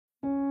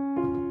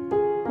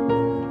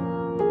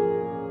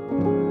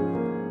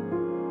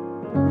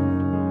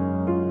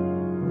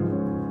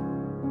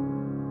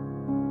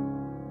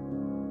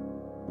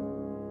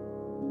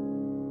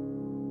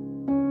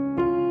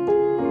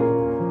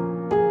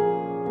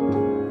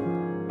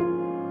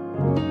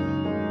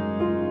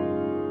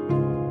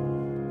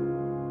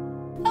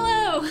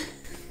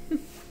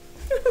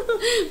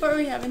What are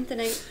we having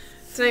tonight?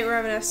 Tonight we're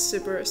having a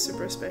super,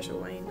 super special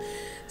wine.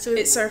 So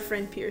It's our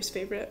friend Peter's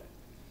favourite.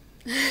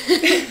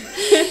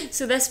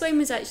 So this wine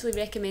was actually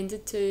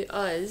recommended to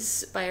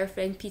us by our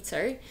friend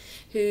Peter,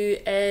 who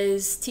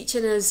is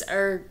teaching us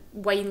our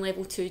wine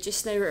level 2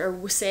 just now, our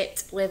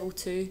Rosé level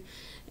 2.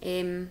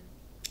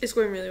 It's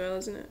going really well,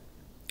 isn't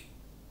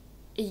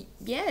it?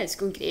 Yeah, it's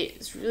going great.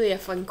 It's really a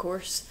fun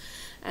course.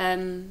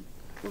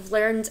 We've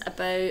learned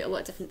about a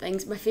lot of different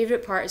things. My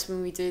favourite part is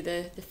when we do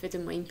the food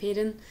and wine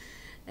pairing,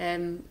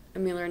 and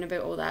we learn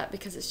about all that,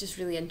 because it's just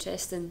really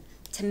interesting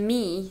to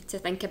me to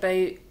think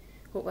about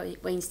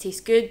what wines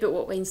taste good, but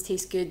what wines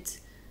taste good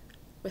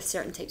with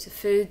certain types of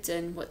food,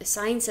 and what the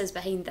science is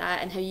behind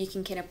that, and how you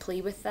can kind of play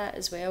with that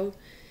as well.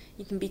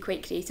 You can be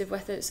quite creative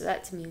with it, so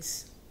that to me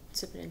is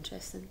super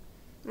interesting.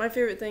 My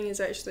favourite thing is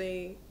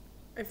actually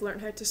I've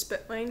learned how to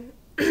spit wine,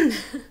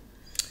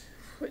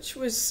 which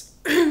was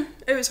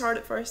it was hard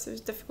at first. It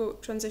was a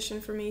difficult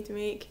transition for me to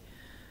make,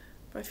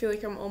 but I feel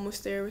like I'm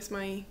almost there with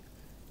my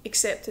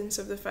acceptance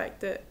of the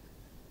fact that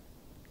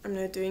I'm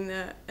now doing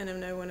that, and I'm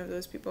now one of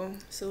those people.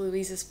 So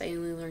Louise has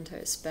finally learned how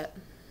to spit.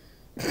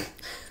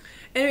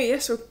 Anyway, yeah,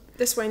 so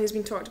this wine has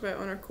been talked about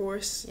on our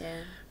course.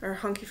 Yeah. Our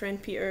hunky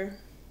friend Peter.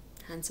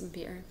 Handsome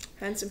Peter.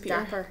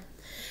 Dapper.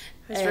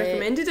 Has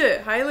recommended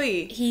it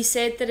highly. He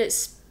said that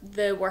it's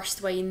the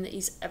worst wine that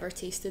he's ever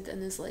tasted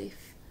in his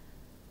life.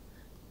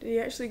 Did he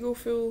actually go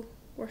full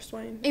worst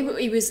wine?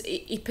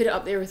 He put it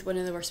up there with one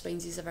of the worst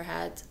wines he's ever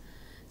had.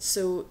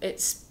 So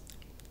it's,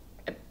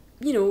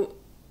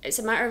 it's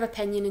a matter of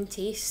opinion and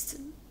taste,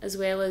 as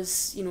well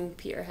as,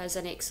 Peter has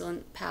an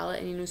excellent palate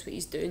and he knows what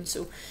he's doing.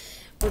 So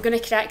we're going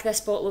to crack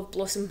this bottle of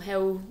Blossom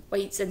Hill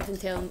White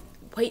Zinfandel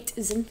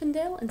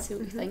and see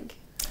what we think.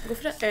 Go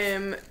for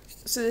it.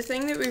 So the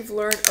thing that we've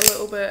learned a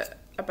little bit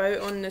about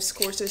on this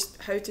course is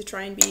how to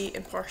try and be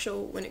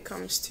impartial when it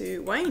comes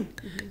to wine.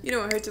 Mm-hmm.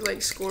 How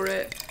to score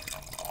it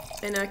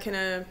in a kind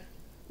of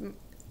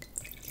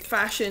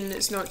fashion.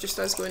 It's not just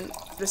us going,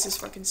 this is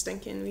fucking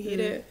stinking, we hate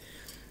it.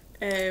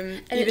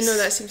 Even though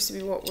that seems to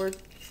be what we're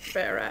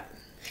better at.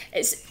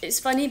 It's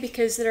funny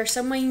because there are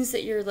some wines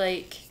that you're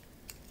like,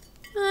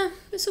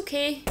 it's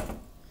okay,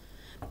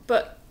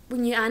 but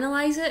when you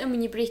analyse it and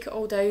when you break it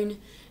all down,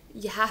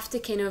 you have to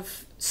kind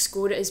of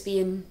score it as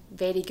being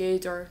very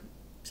good or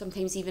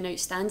sometimes even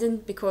outstanding,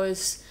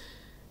 because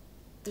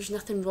there's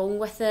nothing wrong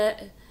with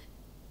it.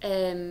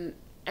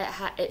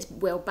 It's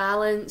well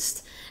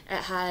balanced.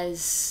 It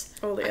has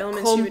all the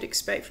elements you would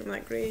expect from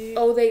that grape.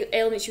 All the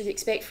elements you would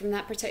expect from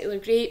that particular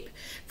grape,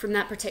 from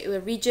that particular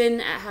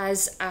region. It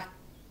has a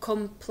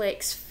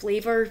complex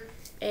flavour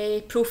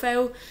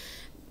profile.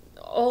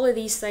 All of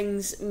these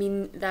things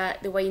mean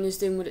that the wine is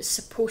doing what it's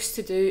supposed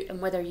to do,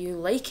 and whether you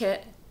like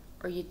it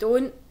or you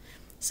don't,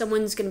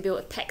 someone's going to be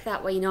able to pick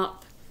that wine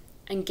up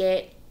and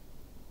get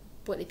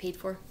what they paid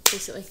for,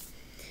 basically.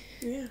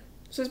 Yeah.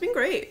 So it's been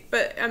great.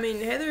 But, I mean,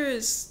 Heather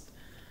is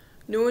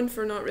known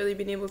for not really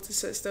being able to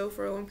sit still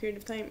for a long period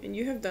of time, and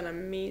you have done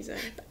amazing.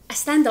 I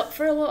stand up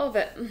for a lot of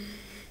it.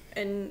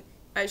 And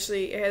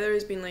actually, Heather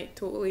has been,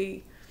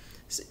 totally...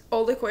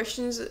 All the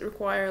questions that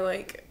require,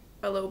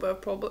 a little bit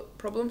of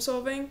problem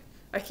solving,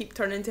 I keep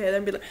turning to Heather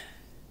and be like,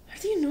 how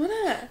do you know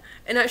that?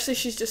 And actually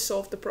she's just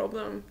solved the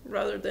problem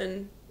rather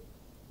than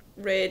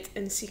read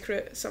in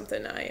secret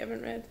something I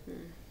haven't read.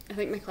 I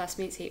think my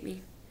classmates hate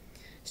me.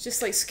 It's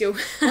just like school.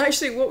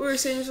 Actually, what we were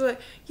saying was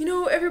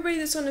everybody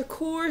that's on the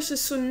course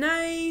is so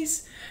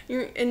nice.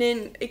 And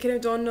then it kind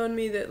of dawned on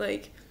me that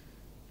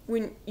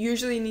when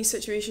usually in these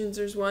situations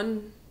there's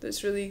one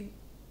that's really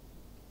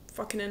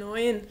fucking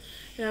annoying.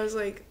 And I was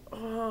like,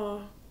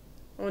 oh,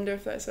 I wonder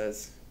if that's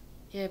us.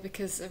 Yeah,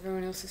 because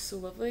everyone else is so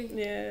lovely.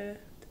 Yeah.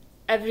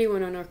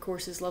 Everyone on our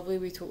course is lovely.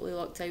 We totally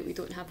lucked out. We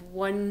don't have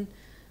one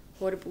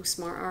horrible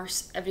smart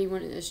arse.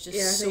 Everyone is just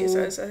I think it's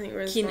us. I think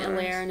we're keen to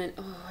learn, and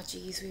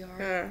jeez, we are.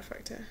 Yeah,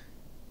 fucked it.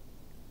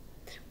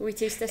 Will we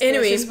taste this?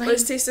 Anyway,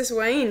 let's taste this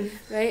wine.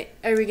 Right?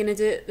 Are we gonna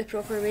do it the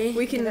proper way?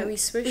 We can. We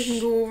swoosh. We can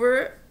go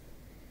over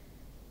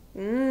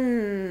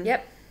it.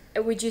 Yep.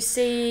 Would you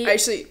say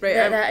actually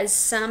that is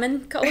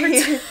salmon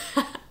coloured?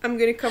 I'm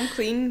gonna come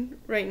clean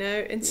right now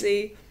and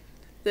say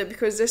that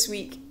because this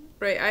week,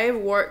 I have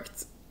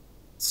worked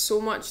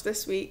so much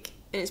this week,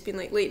 and it's been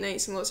late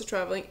nights and lots of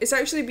travelling. It's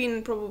actually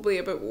been probably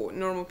about what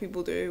normal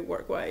people do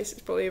work wise.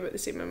 It's probably about the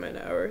same amount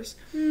of hours,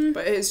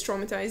 but it has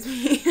traumatised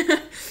me.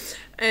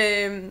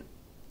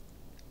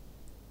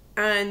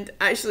 And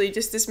actually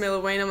just the smell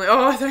of wine, I'm like,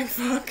 oh thank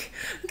fuck,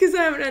 because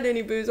I haven't had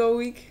any booze all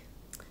week.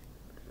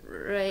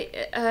 Right.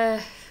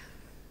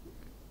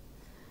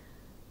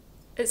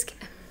 It's...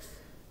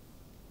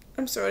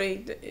 I'm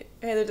sorry,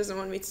 Heather doesn't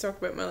want me to talk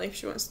about my life,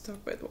 she wants to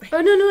talk about the wine.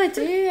 Oh no, I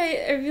do,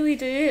 I really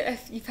do.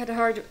 If you've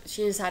had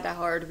she has had a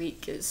hard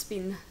week. It's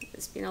been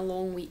a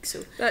long week,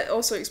 so... That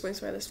also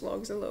explains why this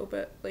vlog's a little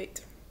bit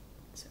late.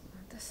 So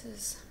this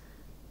is...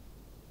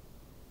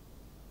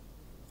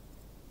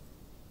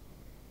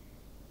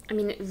 I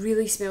mean, it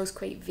really smells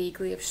quite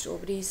vaguely of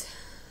strawberries.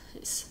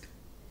 It's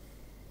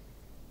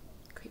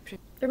quite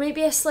pretty. There might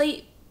be a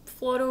slight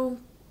floral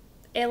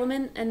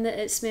element in that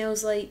it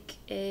smells like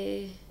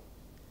a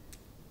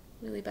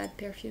really bad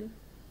perfume.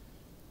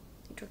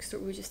 Drugstore,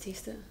 we just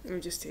taste it. We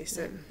just taste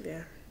it,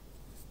 yeah.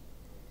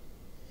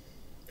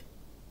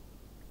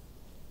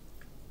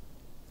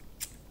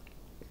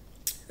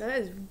 That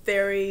is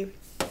very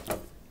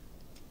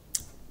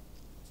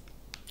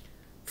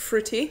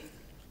fruity.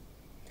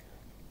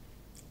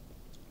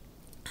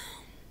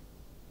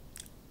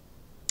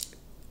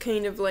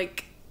 Kind of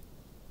like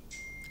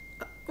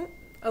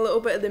a little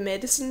bit of the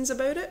medicines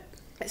about it.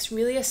 It's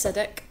really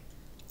acidic.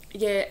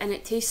 Yeah, and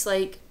it tastes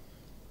like,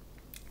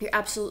 you're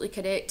absolutely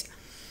correct,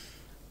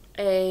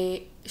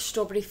 a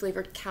strawberry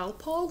flavoured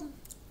Calpol.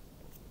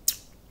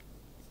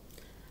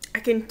 I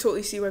can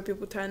totally see why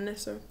people tan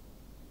this, so.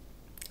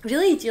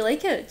 Really? Do you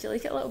like it? Do you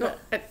like it a little bit?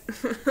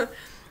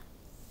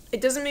 It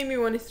doesn't make me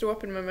want to throw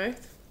up in my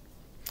mouth.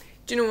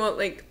 Do you know what,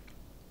 like,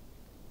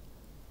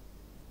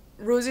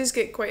 roses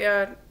get quite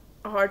a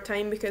hard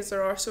time because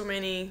there are so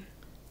many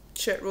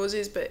shit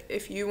roses, but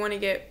if you want to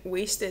get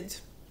wasted...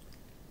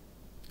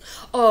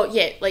 Oh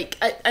yeah, like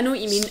I know what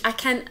you mean. I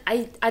can't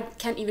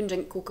even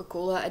drink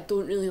Coca-Cola. I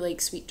don't really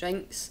like sweet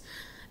drinks.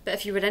 But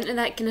if you were into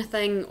that kind of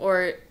thing,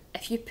 or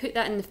if you put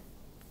that in the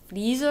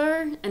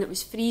freezer and it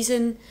was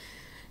freezing...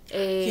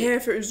 yeah,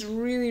 if it was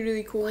really,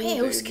 really cold. What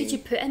else could you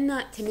put in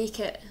that to make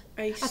it...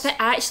 Ice. I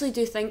actually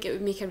do think it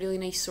would make a really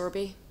nice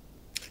sorbet.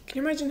 Can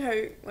you imagine how,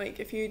 like,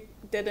 if you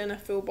did in a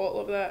full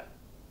bottle of that,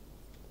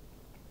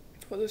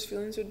 what those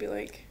feelings would be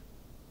like?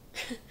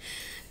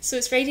 So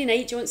it's Friday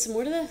night, do you want some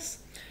more of this?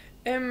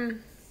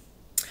 I'm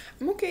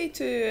okay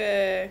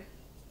to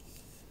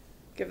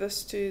give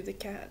this to the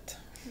cat.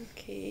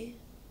 Okay.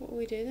 What will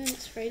we do then?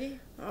 It's Friday.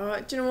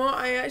 Do you know what?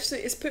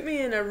 It's put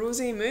me in a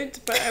rosy mood,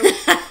 but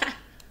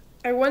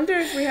I wonder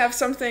if we have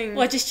something...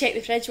 Well, just check the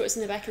fridge, what's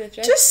in the back of the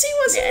fridge. Just see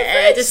what's in the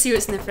fridge. Just see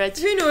what's in the fridge.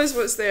 Who knows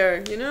what's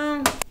there, you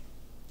know?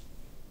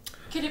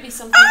 Could it be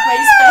something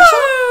quite special?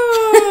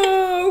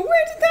 Oh,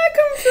 where did that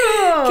come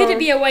from? Could it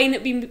be a wine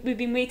that we've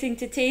been waiting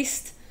to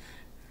taste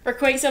for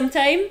quite some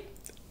time?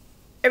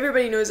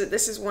 Everybody knows that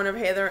this is one of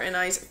Heather and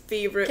I's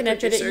favourite producers. Can I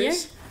put it here?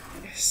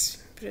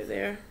 Yes, put it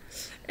there.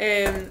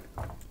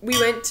 We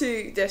went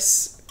to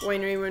this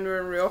winery when we were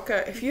in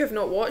Rioja. If you have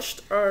not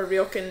watched our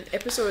Riojan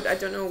episode, I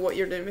don't know what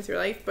you're doing with your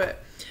life,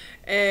 but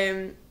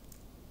and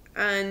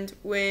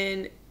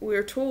when we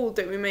were told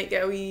that we might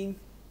get a wee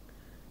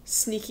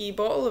sneaky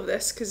bottle of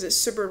this because it's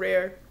super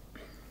rare,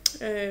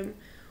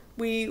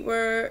 we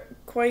were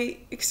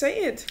quite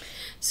excited.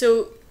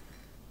 So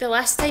the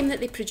last time that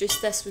they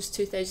produced this was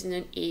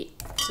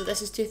 2008. So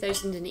this is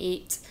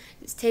 2008.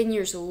 It's 10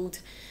 years old.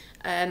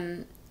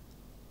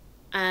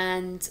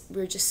 And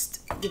they've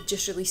just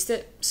released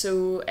it.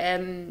 So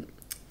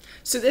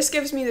so this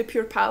gives me the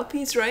pure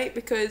palpies, right?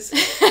 Because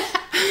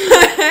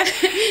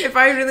if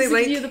I really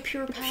like you the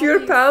pure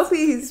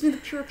palpies. Gives me the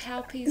pure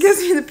palpies.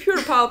 Gives me the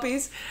pure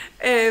palpies.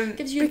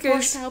 Gives you the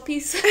posh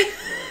palpies.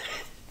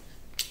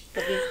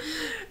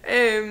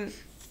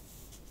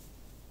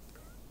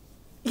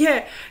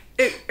 Yeah.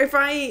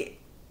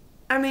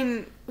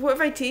 What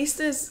if I taste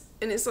this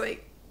and it's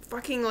like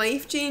fucking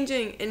life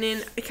changing, and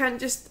then I can't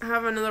just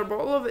have another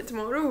bottle of it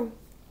tomorrow?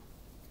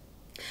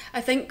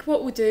 I think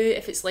what we'll do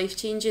if it's life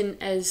changing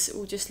is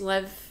we'll just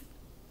live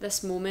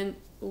this moment.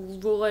 We'll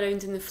roll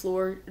around on the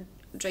floor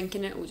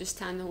drinking it. We'll just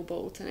tan the whole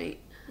bottle tonight.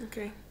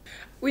 Okay.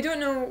 We don't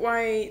know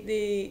why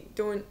they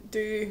don't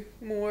do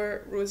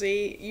more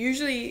rosé.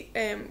 Usually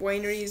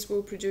wineries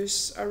will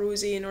produce a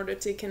rosé in order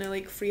to kind of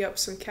like free up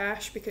some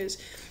cash, because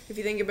if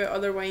you think about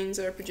other wines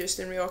that are produced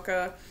in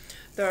Rioja,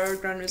 there are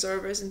Grand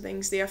Reservas and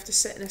things, they have to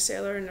sit in a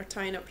cellar and they're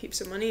tying up heaps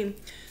of money.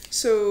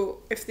 So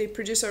if they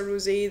produce a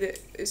rosé that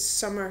is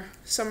summery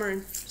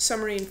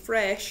and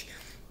fresh,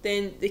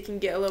 then they can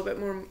get a little bit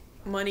more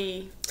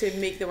money to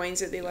make the wines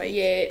that they like.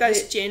 Yeah,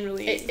 that's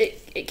generally...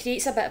 It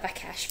creates a bit of a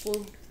cash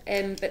flow.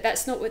 But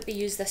that's not what they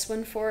use this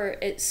one for.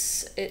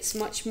 It's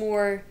much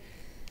more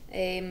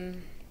a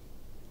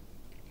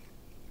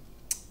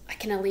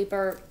kind of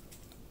labour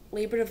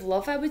of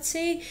love, I would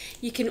say.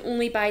 You can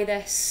only buy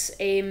this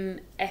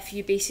if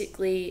you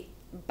basically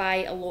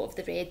buy a lot of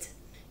the red.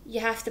 You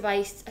have to buy,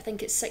 I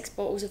think it's 6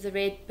 bottles of the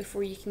red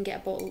before you can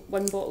get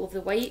one bottle of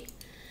the white.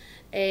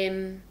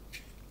 It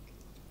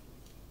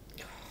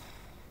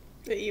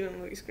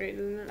even looks great,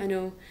 doesn't it? I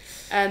know.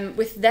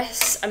 With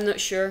this, I'm not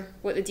sure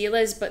what the deal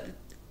is, but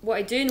what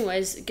I do know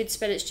is Good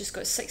Spirits just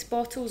got 6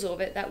 bottles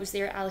of it. That was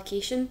their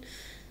allocation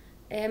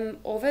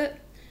of it,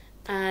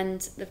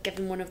 and they've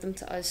given one of them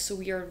to us, so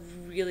we are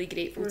really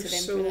grateful to them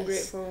so for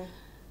this. Grateful.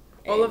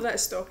 All of that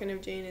stocking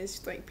of Jane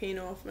is like paying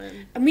off,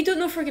 man. And we don't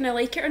know if we're gonna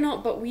like it or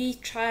not, but we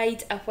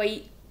tried a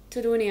white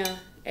Toronia,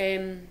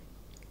 a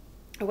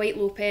white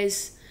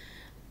Lopez,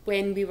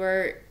 when we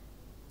were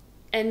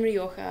in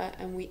Rioja,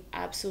 and we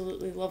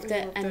absolutely loved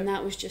it.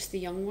 That was just the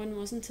young one,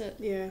 wasn't it?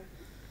 Yeah.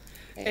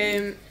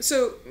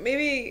 So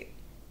maybe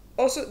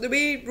also the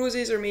way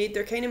rosés are made,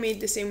 they're kind of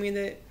made the same way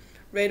that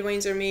red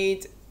wines are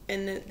made,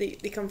 and that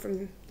they come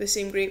from the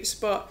same grapes,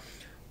 but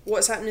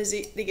what's happened is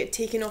they get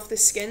taken off the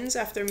skins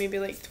after maybe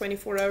like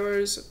 24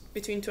 hours,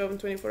 between 12 and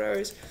 24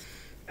 hours,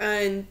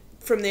 and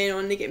from then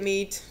on they get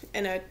made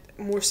in a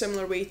more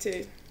similar way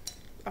to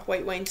a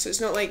white wine. So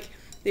it's not like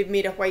they've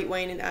made a white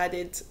wine and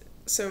added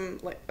some,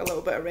 like, a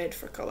little bit of red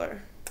for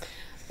colour.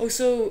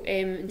 Also,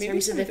 in Maybe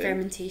terms of the some do.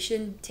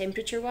 fermentation,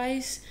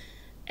 temperature-wise,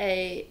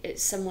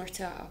 it's similar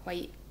to a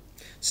white.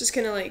 So it's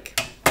kind of like,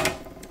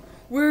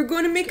 we're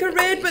going to make a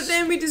red, but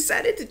then we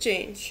decided to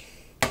change.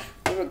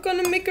 We were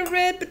going to make a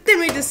red, but then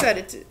we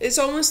decided to. It's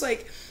almost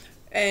like,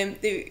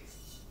 they,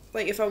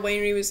 like if a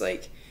winery was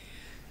like,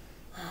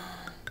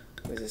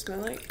 what does it smell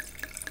like?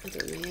 I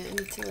don't know yet, I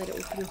need to let it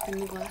open up in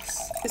the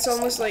glass. It's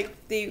almost like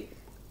they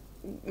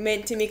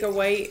meant to make a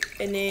white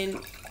and then,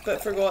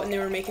 but forgotten they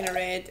were making a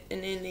red,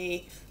 and then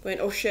they went,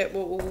 oh shit,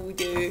 what will we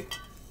do?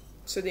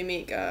 So they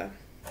make a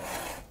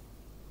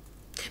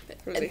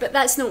rosé. But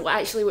that's not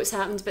actually what's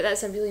happened, but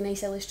that's a really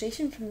nice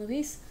illustration from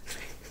Louise.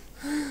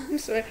 I'm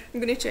sorry, I'm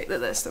going to check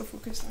that that's still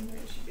focused on where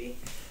it should be.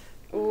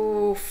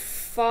 Oh,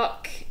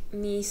 fuck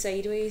me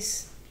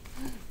sideways.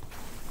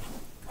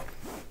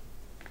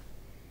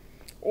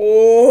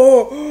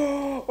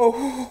 Oh,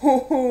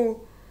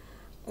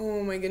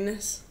 oh my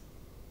goodness.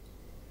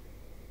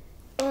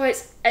 Oh,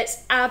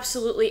 it's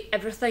absolutely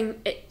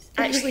everything. It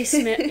actually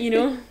smells, you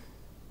know?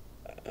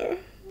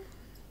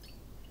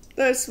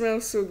 That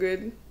smells so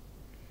good.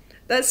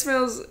 That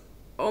smells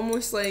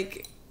almost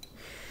like,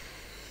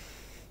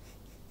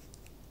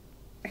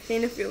 I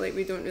kind of feel like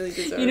we don't really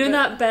deserve it. You know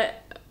that bit,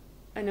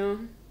 I know.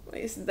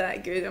 Like, it's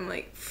that good. I'm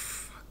like,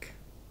 fuck.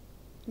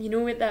 You know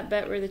what that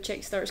bit where the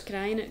chick starts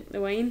crying at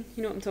the wine?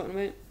 You know what I'm talking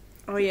about?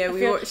 Oh yeah, I we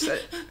feel- watched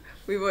it.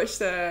 We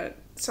watched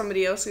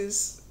somebody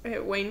else's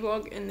wine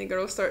vlog, and the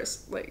girl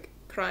starts like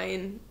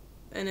crying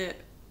in it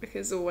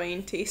because the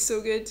wine tastes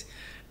so good.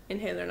 And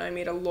Heather and I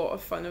made a lot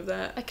of fun of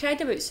that. I cried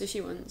about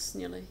sushi once,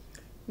 nearly.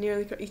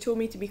 Nearly, you told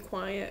me to be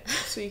quiet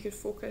so you could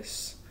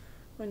focus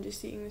on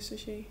just eating the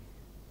sushi.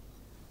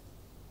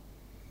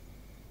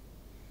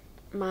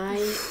 My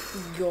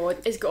god,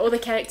 it's got all the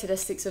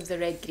characteristics of the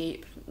red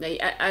grape.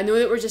 Like, I know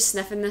that we're just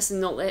sniffing this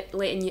and not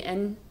letting you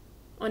in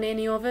on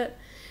any of it.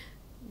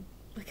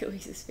 Look at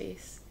Lisa's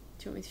face.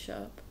 Do you want me to shut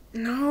up?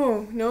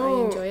 No.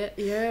 I enjoy it.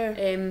 Yeah.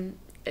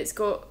 It's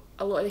got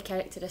a lot of the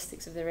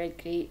characteristics of the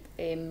red grape,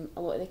 a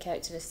lot of the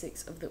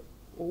characteristics of the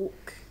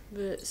oak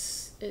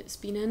that's it's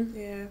been in.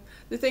 Yeah.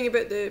 The thing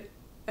about the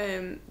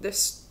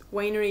this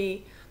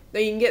winery, now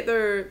you can get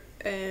their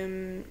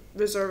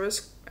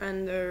reservas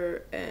and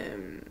their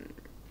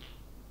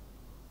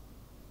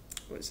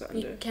what's that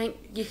under? You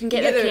can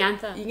get the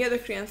Crianza. You can get the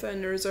Crianza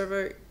and the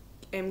Reserva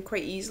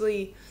quite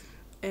easily,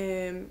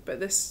 but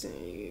this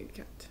you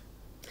can't.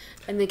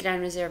 And the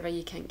Grand Reserva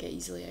you can't get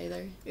easily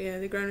either. Yeah,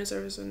 the Grand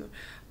Reservas are no.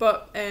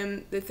 But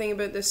the thing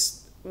about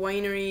this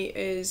winery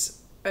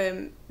is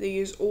they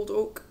use old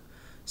oak,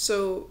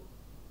 so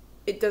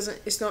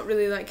it's not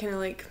really that kind of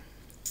like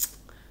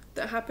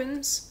that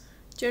happens.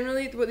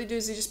 Generally, what they do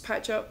is they just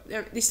patch up.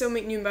 They still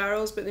make new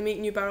barrels, but they make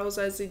new barrels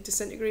as they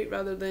disintegrate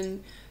rather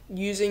than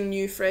using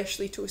new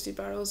freshly toasted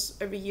barrels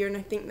every year, and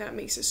I think that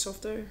makes it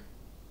softer.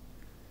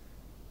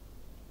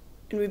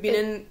 And we've been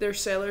in their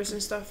cellars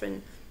and stuff,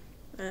 and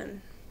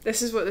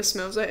this is what this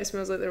smells like. It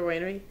smells like their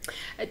winery.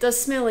 It does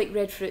smell like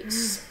red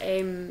fruits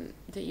that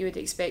you would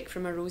expect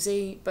from a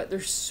rosé, but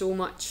there's so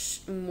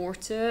much more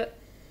to it.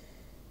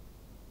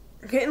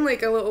 I'm getting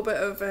like a little bit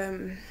of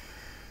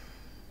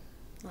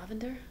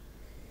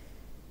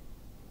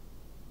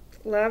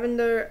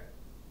lavender,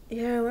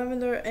 yeah,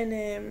 lavender,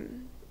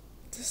 and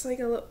just like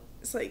a little,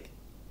 it's like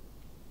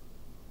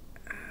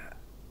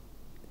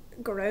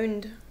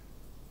ground,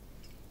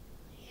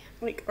 yeah,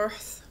 like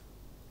earth.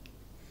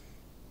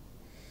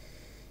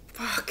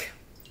 Fuck.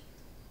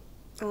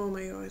 Oh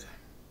my god.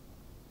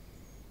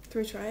 Do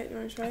we try it? Do you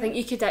want to try it? I think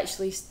you could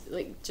actually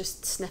like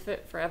just sniff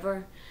it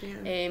forever.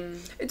 Yeah.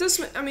 It does.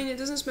 I mean, it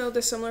doesn't smell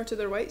dissimilar to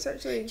their whites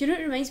actually. Do you know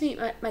what it reminds me?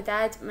 My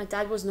dad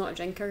was not a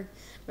drinker,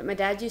 but my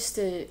dad used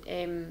to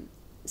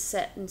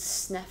sit and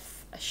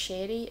sniff a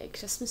sherry at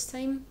Christmas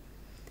time.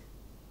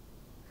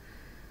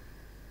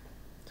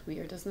 It's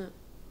weird, isn't it?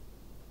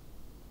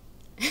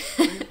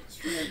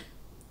 It's weird.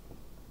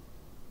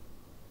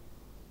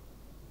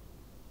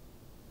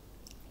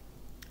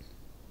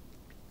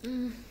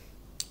 You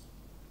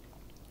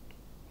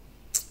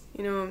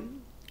know,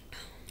 I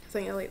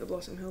think I like the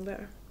Blossom Hill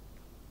better.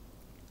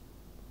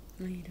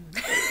 No, you don't.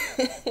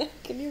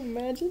 Can you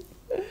imagine?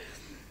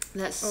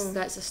 That's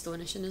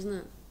astonishing, isn't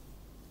it?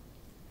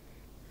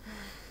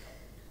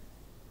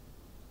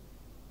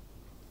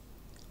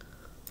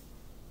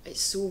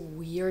 It's so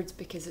weird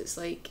because it's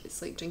like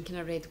drinking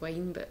a red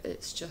wine, but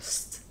it's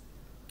just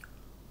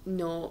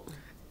not.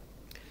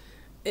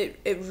 It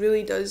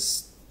really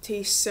does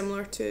taste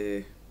similar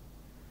to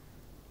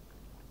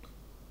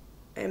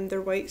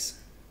their whites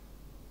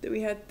that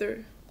we had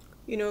there.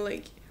 You know,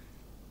 like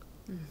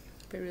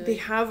But really, they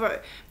have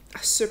a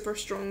super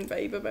strong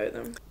vibe about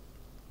them.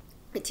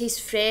 it tastes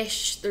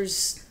fresh.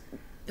 There's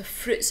the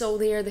fruits all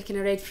there, the kind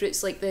of red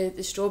fruits like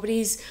the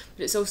strawberries,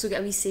 but it's also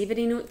got a wee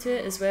savoury note to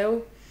it as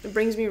well. It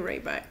brings me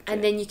right back to And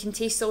it. then you can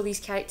taste all these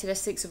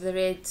characteristics of the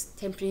red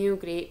Tempranillo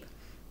grape,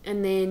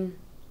 and then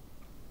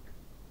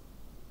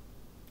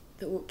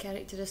the oak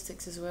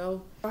characteristics as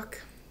well.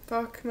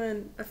 Fuck,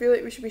 man. I feel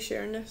like we should be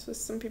sharing this with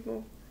some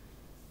people.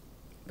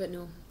 But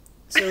no.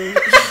 So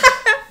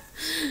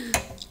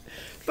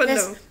But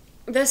this, no.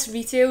 This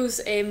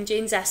retails,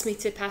 Jane's asked me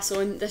to pass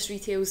on, this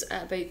retails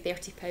at about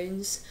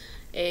 £30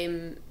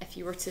 if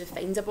you were to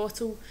find a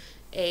bottle.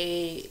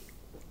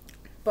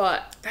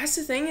 But That's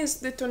the thing, is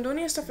the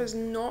Tondonia stuff is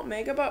not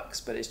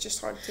megabucks, but it's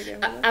just hard to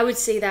get hold of. I would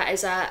say that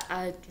is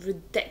a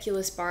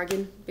ridiculous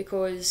bargain,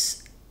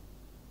 because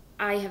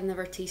I have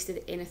never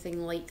tasted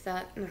anything like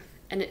that. No.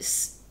 And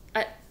it's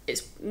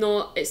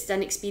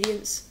an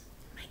experience.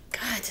 My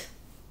God.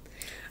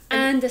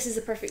 And this is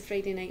the perfect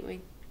Friday night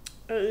wine.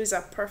 It is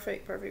a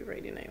perfect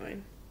Friday night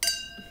wine.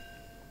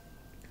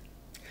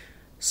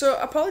 So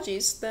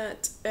apologies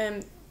that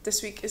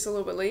this week is a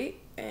little bit late.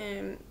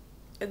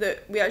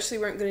 That we actually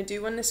weren't going to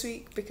do one this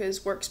week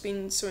because work's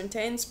been so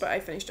intense, but I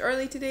finished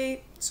early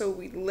today, so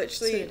we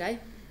literally So did I.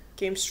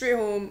 came straight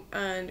home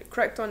and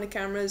cracked on the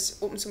cameras,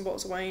 opened some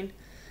bottles of wine,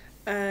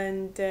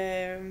 and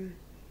yeah,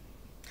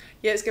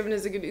 it's given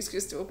us a good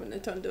excuse to open the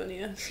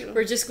Tondonia. So.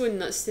 We're just going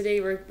nuts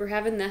today. We're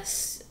having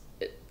this.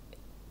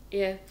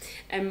 Yeah,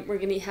 we're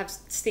gonna have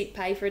steak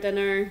pie for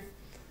dinner,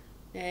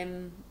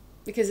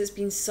 because it's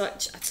been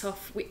such a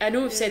tough week. I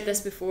know I've said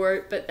this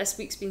before, but this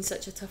week's been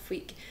such a tough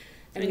week.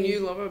 And you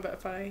love a bit of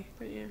pie,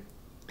 don't you?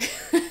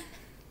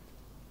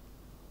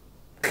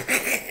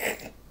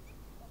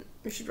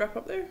 We should wrap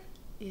up there.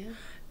 Yeah.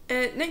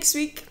 Next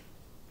week,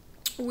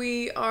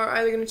 we are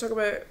either going to talk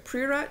about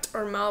Priorat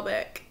or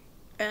Malbec.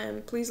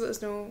 Please let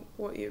us know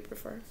what you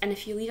prefer. And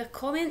if you leave a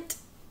comment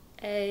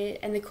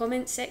in the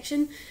comments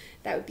section,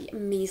 that would be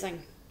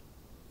amazing.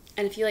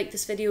 And if you like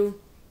this video,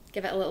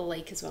 give it a little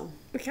like as well.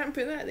 We can't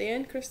put that at the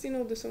end. Christine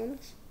will disown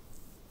us.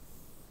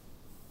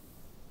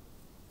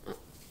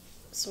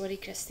 Sorry,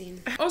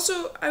 Christine.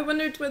 Also, I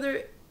wondered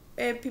whether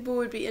people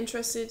would be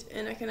interested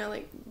in a kind of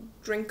like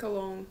drink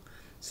along.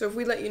 So if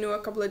we let you know a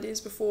couple of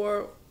days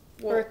before,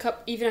 Or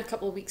even a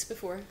couple of weeks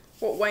before,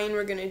 what wine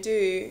we're going to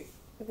do,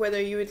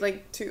 whether you would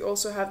like to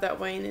also have that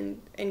wine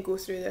and go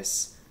through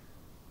this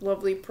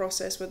lovely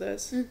process with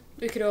us.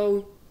 We could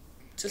all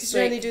just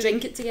like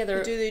drink it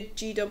together. Do the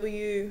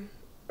GW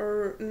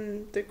or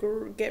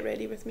the Get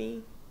Ready With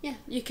Me. Yeah,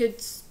 you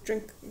could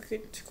drink. We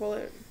could call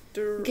it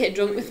Get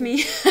Drunk With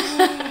Me.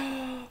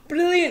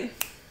 Brilliant.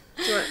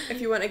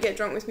 If you want a Get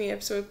Drunk With Me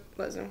episode,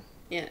 let us know.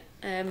 Yeah,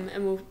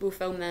 and we'll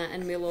film that,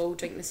 and we'll all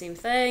drink the same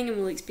thing, and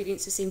we'll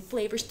experience the same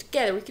flavours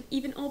together. We could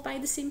even all buy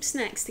the same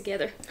snacks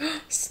together.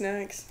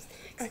 Snacks.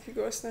 I could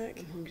go a snack.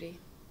 I'm hungry.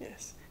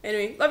 Yes.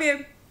 Anyway, love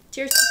you.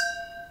 Cheers.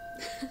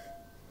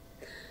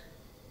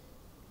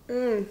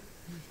 I'm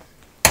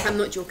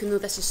not joking though,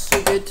 this is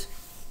so good.